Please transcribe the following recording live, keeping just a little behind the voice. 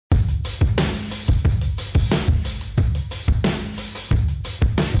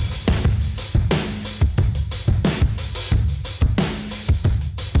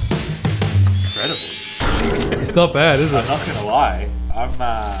It's not bad, is it? I'm not gonna lie,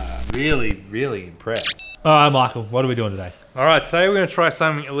 I'm really impressed. Alright, Michael, what are we doing today? Alright, today we're going to try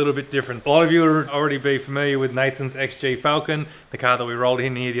something a little bit different. A lot of you will already be familiar with Nathan's XG Falcon, the car that we rolled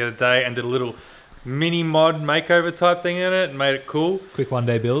in here the other day and did a little mini mod makeover type thing in it and made it cool. Quick one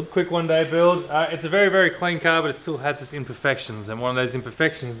day build. It's a very clean car, but it still has its imperfections, and one of those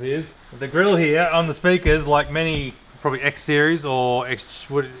imperfections is the grille here on the speakers, like many probably X series or X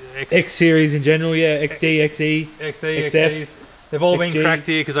series in general, yeah, XD, XE, XDs. They've all been cracked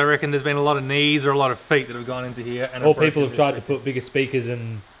here because I reckon there's been a lot of knees or a lot of feet that have gone into here. And or people have tried to put bigger speakers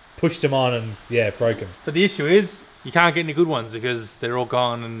and pushed them on and yeah, broke them. But the issue is you can't get any good ones because they're all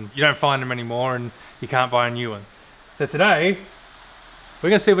gone and you don't find them anymore and you can't buy a new one. So today we're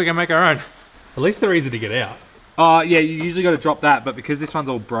gonna see if we can make our own. At least they're easy to get out. Yeah, you usually got to drop that, but because this one's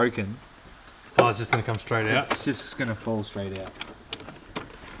all broken, it's just gonna come straight out. It's just gonna fall straight out.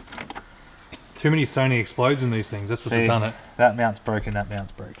 Too many Sony explodes in these things, that's what's done it. That mount's broken, that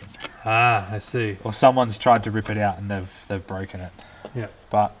mount's broken. Ah, I see. Or someone's tried to rip it out and they've broken it. Yeah.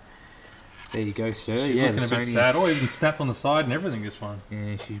 But there you go, sir. She's looking a bit sad. Oh, even snapped on the side and everything, this one.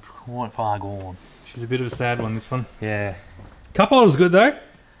 Yeah, she's quite far gone. She's a bit of a sad one, this one. Yeah. Cup holder's good though.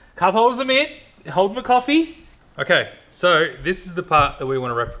 Cup holders are mint. Hold my coffee. Okay, so this is the part that we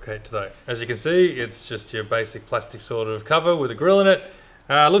want to replicate today. As you can see, it's just your basic plastic sort of cover with a grill in it.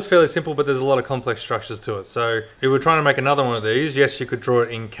 It looks fairly simple, but there's a lot of complex structures to it. So if we're trying to make another one of these, yes, you could draw it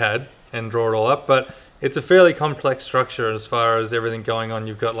in CAD and draw it all up, but it's a fairly complex structure as far as everything going on.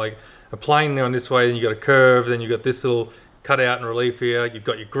 You've got like a plane going this way, then you've got a curve, then you've got this little cutout and relief here, you've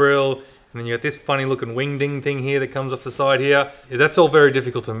got your grill, and then you got this funny looking wingding thing here that comes off the side here. That's all very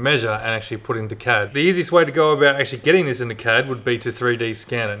difficult to measure and actually put into CAD. The easiest way to go about actually getting this into CAD would be to 3D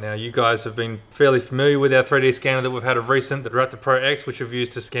scan it. Now you guys have been fairly familiar with our 3D scanner that we've had of recent, the Raptor Pro X, which we've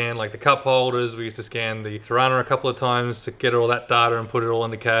used to scan like the cup holders. We used to scan the Tirana a couple of times to get all that data and put it all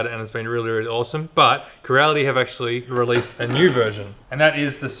into CAD, and it's been really awesome. But Creality have actually released a new version, and that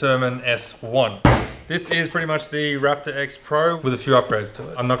is the Sermoon S1. This is pretty much the Raptor X Pro with a few upgrades to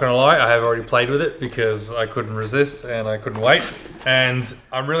it. I'm not gonna lie, I have already played with it because I couldn't resist and I couldn't wait. And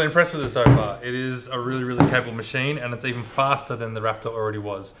I'm really impressed with it so far. It is a really capable machine, and it's even faster than the Raptor already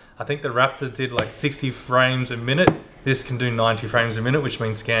was. I think the Raptor did like 60 frames a minute. This can do 90 frames a minute, which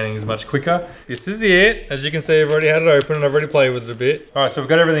means scanning is much quicker. This is it. As you can see, I've already had it open and I've already played with it a bit. All right, so we've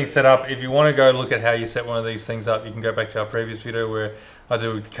got everything set up. If you wanna go look at how you set one of these things up, you can go back to our previous video where I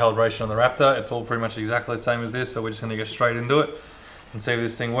do the calibration on the Raptor. It's all pretty much exactly the same as this, so we're just gonna go straight into it and see if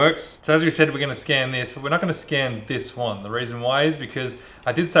this thing works. So as we said, we're gonna scan this, but we're not gonna scan this one. The reason why is because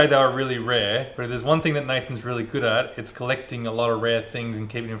I did say they were really rare, but if there's one thing that Nathan's really good at, it's collecting a lot of rare things and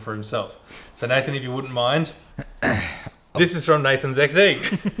keeping them for himself. So Nathan, if you wouldn't mind, this is from Nathan's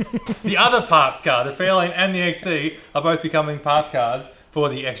XE. The other parts car, the Fairlane and the XE, are both becoming parts cars for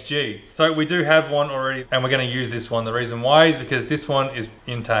the XG. So we do have one already, and we're going to use this one. The reason why is because this one is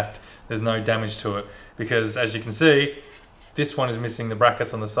intact. There's no damage to it. Because as you can see, this one is missing the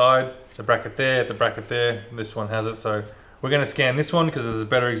brackets on the side, the bracket there, this one has it. So we're going to scan this one because it's a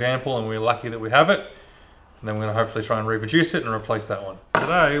better example and we're lucky that we have it. And then we're going to hopefully try and reproduce it and replace that one.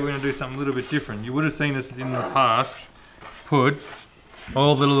 Today we're going to do something a little bit different. You would have seen us in the past put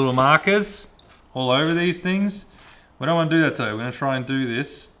all the little markers all over these things. We don't want to do that today. We're going to try and do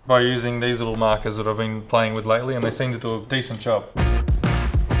this by using these little markers that I've been playing with lately, and they seem to do a decent job.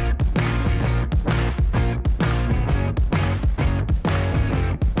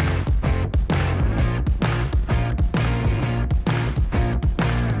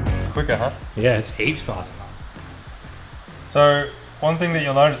 Quicker, huh? Yeah, it's heaps faster. So one thing that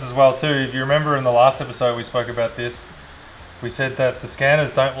you'll notice as well too, if you remember in the last episode we spoke about this, we said that the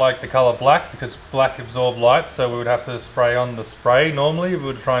scanners don't like the color black because black absorbs light, so we would have to spray on the spray normally. We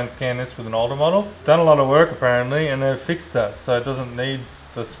would try and scan this with an older model. Done a lot of work apparently, and they've fixed that, so it doesn't need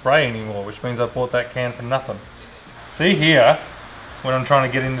the spray anymore, which means I bought that can for nothing. See here, when I'm trying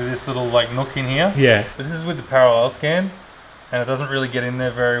to get into this little like nook in here? Yeah. But this is with the parallel scan, and it doesn't really get in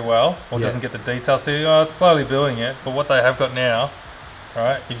there very well, or doesn't get the detail. See, it's slowly building it, but what they have got now,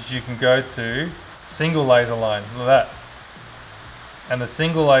 right, is you can go to single laser line, look at that. And the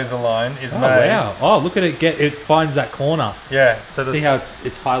single laser line is made. Wow! Oh, look at it! It finds that corner. Yeah. So see how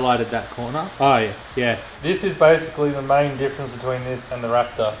it's highlighted that corner. Oh yeah, yeah. This is basically the main difference between this and the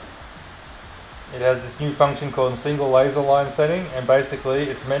Raptor. It has this new function called single laser line setting, and basically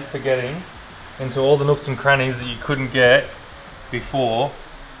it's meant for getting into all the nooks and crannies that you couldn't get before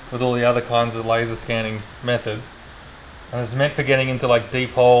with all the other kinds of laser scanning methods. And it's meant for getting into like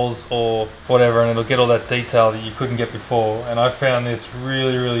deep holes or whatever, and it'll get all that detail that you couldn't get before. And I found this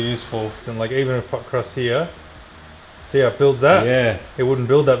really useful. And like even across here, See how it builds that? Yeah. It wouldn't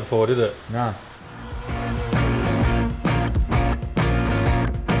build that before, did it? Nah.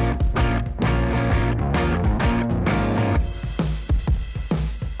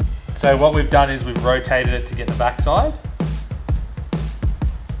 So what we've done is we've rotated it to get the backside.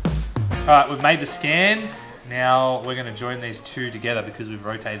 All right, we've made the scan. Now we're going to join these two together because we've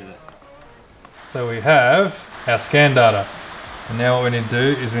rotated it. So we have our scan data. And now what we need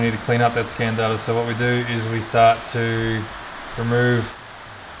to do is we need to clean up that scan data. So what we do is we start to remove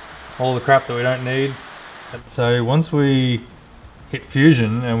all the crap that we don't need. So once we hit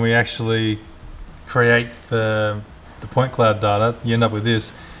Fusion and we actually create the point cloud data, you end up with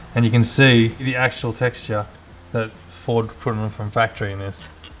this. And you can see the actual texture that Ford put in from factory in this.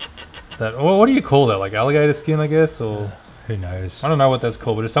 What do you call that? Like alligator skin, I guess? Or who knows? I don't know what that's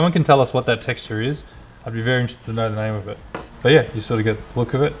called, but if someone can tell us what that texture is, I'd be very interested to know the name of it. But yeah, you sort of get the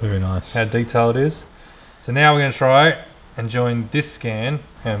look of it. Very nice. How detailed it is. So now we're going to try and join this scan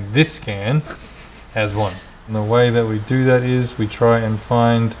and this scan as one. And the way that we do that is we try and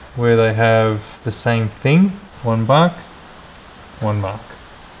find where they have the same thing. One mark, one mark.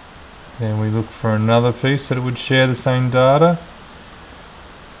 Then we look for another piece that it would share the same data.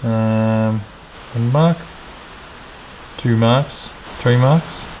 One mark, 2 marks, 3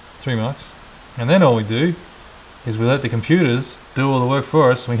 marks, 3 marks. And then all we do is we let the computers do all the work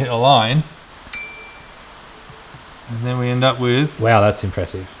for us. We hit align. And then we end up with... Wow, that's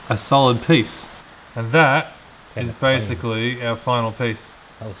impressive. A solid piece. And that is basically our final piece.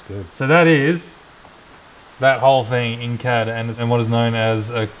 That looks good. So that is that whole thing in CAD and what is known as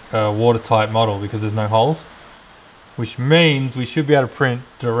a watertight model because there's no holes, which means we should be able to print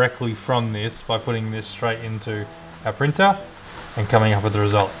directly from this by putting this straight into our printer and coming up with the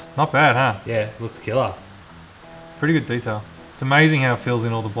results. Not bad, huh? Yeah, looks killer. Pretty good detail. It's amazing how it fills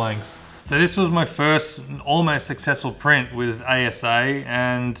in all the blanks. So this was my first almost successful print with ASA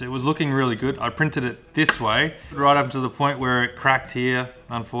and it was looking really good. I printed it this way, right up to the point where it cracked here,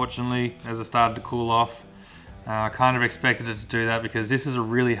 unfortunately, as it started to cool off. I kind of expected it to do that because this is a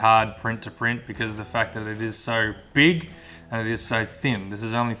really hard print to print because of the fact that it is so big and it is so thin. This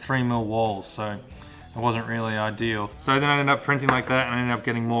is only 3mm walls, so it wasn't really ideal. So then I ended up printing like that and I ended up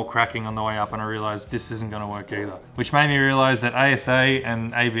getting more cracking on the way up and I realized this isn't going to work either. Which made me realize that ASA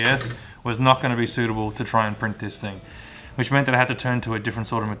and ABS was not going to be suitable to try and print this thing. Which meant that I had to turn to a different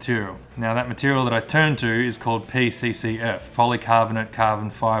sort of material. Now that material that I turned to is called PCCF, polycarbonate carbon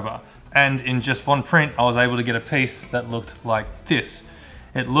fiber. And in just one print, I was able to get a piece that looked like this.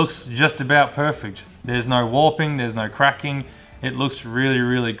 It looks just about perfect. There's no warping, there's no cracking. It looks really,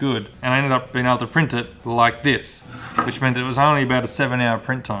 really good. And I ended up being able to print it like this, which meant that it was only about a 7-hour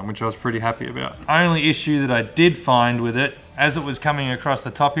print time, which I was pretty happy about. The only issue that I did find with it, as it was coming across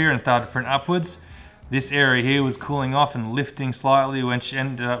the top here and started to print upwards, this area here was cooling off and lifting slightly, which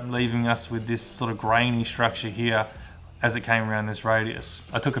ended up leaving us with this sort of grainy structure here as it came around this radius.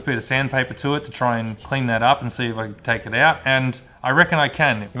 I took a bit of sandpaper to it to try and clean that up and see if I could take it out, and I reckon I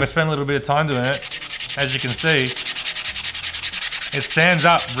can. If I spend a little bit of time doing it, as you can see, it stands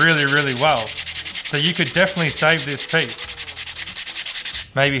up really, really well. So you could definitely save this piece.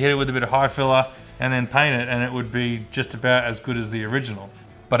 Maybe hit it with a bit of high filler and then paint it and it would be just about as good as the original.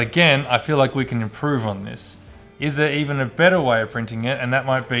 But again, I feel like we can improve on this. Is there even a better way of printing it? And that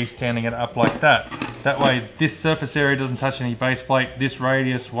might be standing it up like that. That way this surface area doesn't touch any base plate, this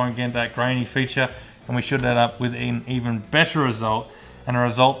radius won't get that grainy feature, and we should end up with an even better result, and a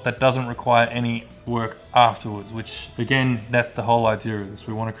result that doesn't require any work afterwards, which again, that's the whole idea of this.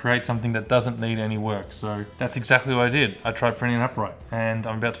 We want to create something that doesn't need any work. So that's exactly what I did. I tried printing it upright and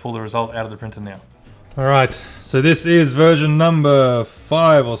I'm about to pull the result out of the printer now. All right, so this is version number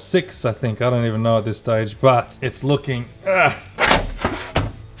 5 or 6, I think. I don't even know at this stage, but it's looking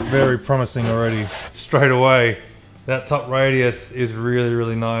very promising already. Straight away, that top radius is really,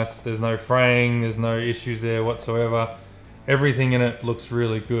 really nice. There's no fraying, there's no issues there whatsoever. Everything in it looks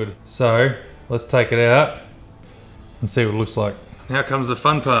really good. So let's take it out and see what it looks like. Now comes the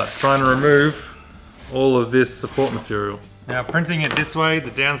fun part, trying to remove all of this support material. Now printing it this way,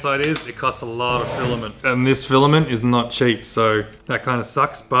 the downside is it costs a lot of filament. And this filament is not cheap, so that kind of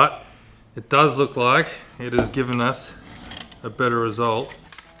sucks, but it does look like it has given us a better result.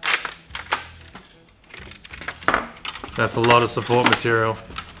 That's a lot of support material.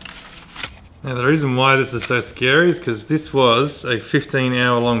 Now the reason why this is so scary is because this was a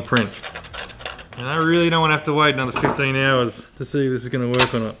 15-hour long print. And I really don't want to have to wait another 15 hours to see if this is going to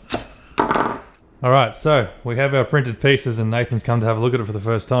work or not. Alright, so we have our printed pieces and Nathan's come to have a look at it for the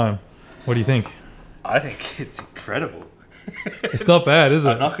first time. What do you think? I think it's incredible. It's not bad, is it?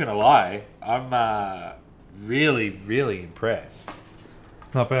 I'm not gonna lie. I'm really, really impressed.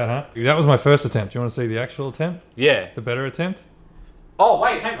 Not bad, huh? That was my first attempt. Do you want to see the actual attempt? Yeah. The better attempt? Oh,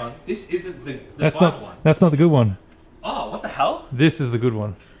 wait, hang on. This isn't the That's final not. one. That's not the good one. Oh, what the hell? This is the good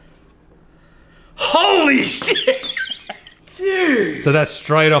one. Holy shit! Dude! So that's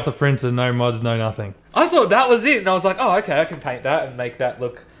straight off the printer, no mods, no nothing. I thought that was it, and I was like, oh, okay, I can paint that and make that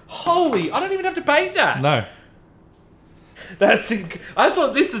look... Holy, I don't even have to paint that! No. I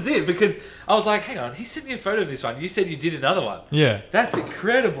thought this was it, because I was like, hang on, he sent me a photo of this one. You said you did another one. Yeah. That's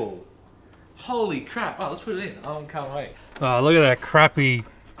incredible. Holy crap. Oh, let's put it in. I can't wait. Oh, look at that crappy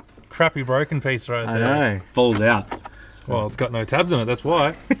broken piece right there. I know. Falls out. Well, it's got no tabs on it, that's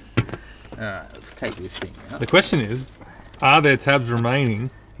why. Alright, let's take this thing out. The question is, are there tabs remaining?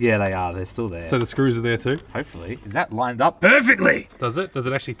 Yeah, they are. They're still there. So the screws are there too? Hopefully. Is that lined up perfectly? Does it? Does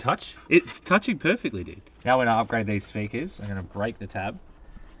it actually touch? It's touching perfectly, dude. Now when I upgrade these speakers, I'm going to break the tab.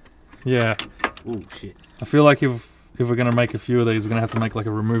 Yeah. Oh, shit. I feel like if we're going to make a few of these, we're going to have to make like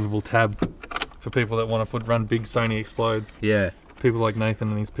a removable tab for people that want to run big Sony Explodes. Yeah. People like Nathan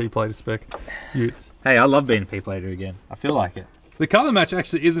and his P-plater spec utes. Hey, I love being a P-plater again. I feel like it. The colour match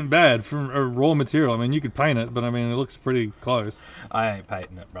actually isn't bad from a raw material. I mean, you could paint it, but I mean, it looks pretty close. I ain't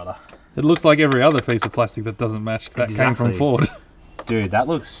painting it, brother. It looks like every other piece of plastic that doesn't match that came from Ford. Dude, that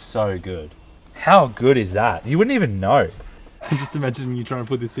looks so good. How good is that? You wouldn't even know. Just imagine you trying to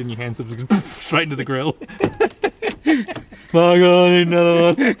put this in your hands straight into the grill. My God, I need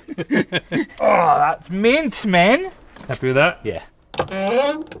another one. Oh, that's mint, man. Happy with that? Yeah.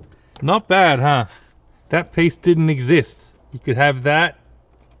 Not bad, huh? That piece didn't exist. You could have that,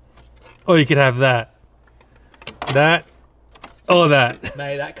 or you could have that. That, or that.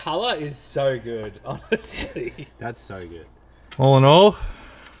 Mate, that colour is so good, honestly. That's so good. All in all,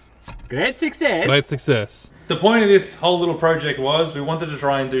 Great success. great success. The point of this whole little project was we wanted to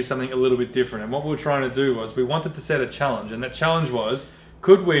try and do something a little bit different. And what we were trying to do was we wanted to set a challenge. And that challenge was,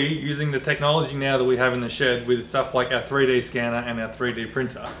 could we, using the technology now that we have in the shed with stuff like our 3D scanner and our 3D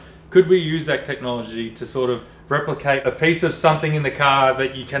printer, could we use that technology to sort of replicate a piece of something in the car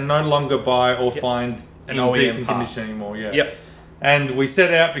that you can no longer buy or find An in OEM decent part. condition anymore? Yeah. Yep. And we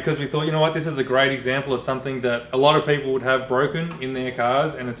set out because we thought, you know what, this is a great example of something that a lot of people would have broken in their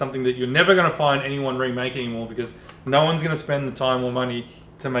cars, and it's something that you're never going to find anyone remake anymore because no one's going to spend the time or money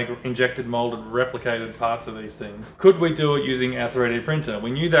to make injected, molded, replicated parts of these things. Could we do it using our 3D printer? We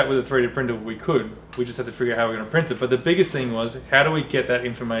knew that with a 3D printer we could. We just had to figure out how we're going to print it. But the biggest thing was, how do we get that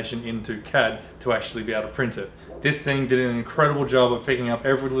information into CAD to actually be able to print it? This thing did an incredible job of picking up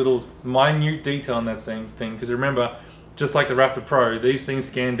every little minute detail in that same thing. Because remember, just like the Raptor Pro, these things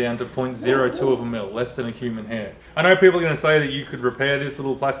scan down to 0.02 of a mil, less than a human hair. I know people are going to say that you could repair this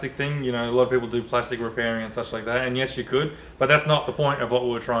little plastic thing. You know, a lot of people do plastic repairing and such like that, and yes, you could, but that's not the point of what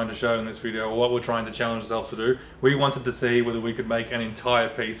we were trying to show in this video, or what we're trying to challenge ourselves to do. We wanted to see whether we could make an entire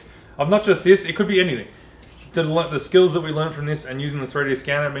piece of not just this, it could be anything. The skills that we learned from this and using the 3D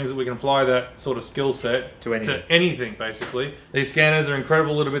scanner means that we can apply that sort of skill set To anything. basically. These scanners are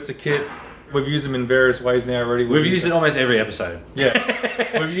incredible little bits of kit. We've used them in various ways now already. We've used it almost every episode.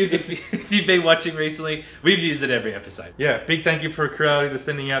 Yeah. We've used it. If you've been watching recently, we've used it every episode. Yeah, big thank you for Creality to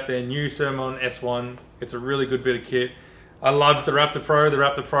sending out their new Sermoon S1. It's a really good bit of kit. I loved the Raptor Pro. The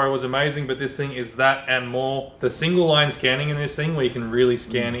Raptor Pro was amazing, but this thing is that and more. The single line scanning in this thing, where you can really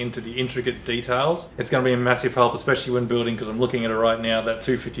scan into the intricate details, it's going to be a massive help, especially when building, because I'm looking at it right now, that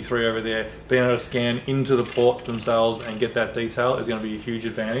 253 over there, being able to scan into the ports themselves and get that detail is going to be a huge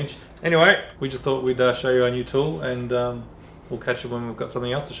advantage. Anyway, we just thought we'd show you our new tool, and we'll catch you when we've got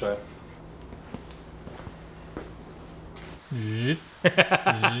something else to show you.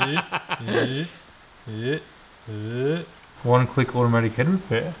 One-click automatic head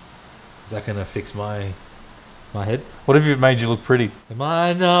repair. Is that going to fix my head? What if it made you look pretty? Am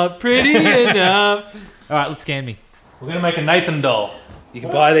I not pretty enough? Alright, let's scan me. We're going to make a Nathan doll. You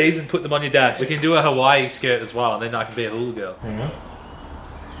can buy these and put them on your dash. We can do a Hawaii skirt as well, and then I can be a hula girl. Hang on.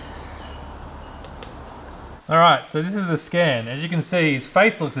 Alright, so this is the scan. As you can see, his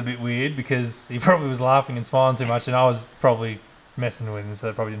face looks a bit weird because he probably was laughing and smiling too much, and I was probably messing with him, so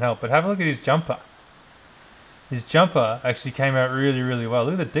that probably didn't help. But have a look at his jumper. His jumper actually came out really, really well.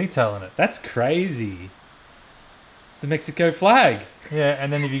 Look at the detail in it. That's crazy. It's the Mexico flag. Yeah,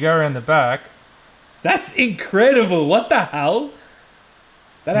 and then if you go around the back... That's incredible. What the hell?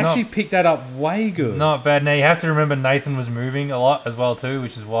 That actually picked that up way good. Not bad. Now you have to remember Nathan was moving a lot as well too,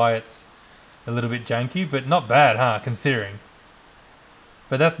 which is why it's a little bit janky, but not bad, huh, considering.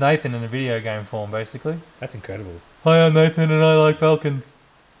 But that's Nathan in a video game form, basically. That's incredible. Hi, I'm Nathan and I like Falcons.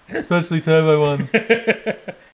 Especially turbo ones.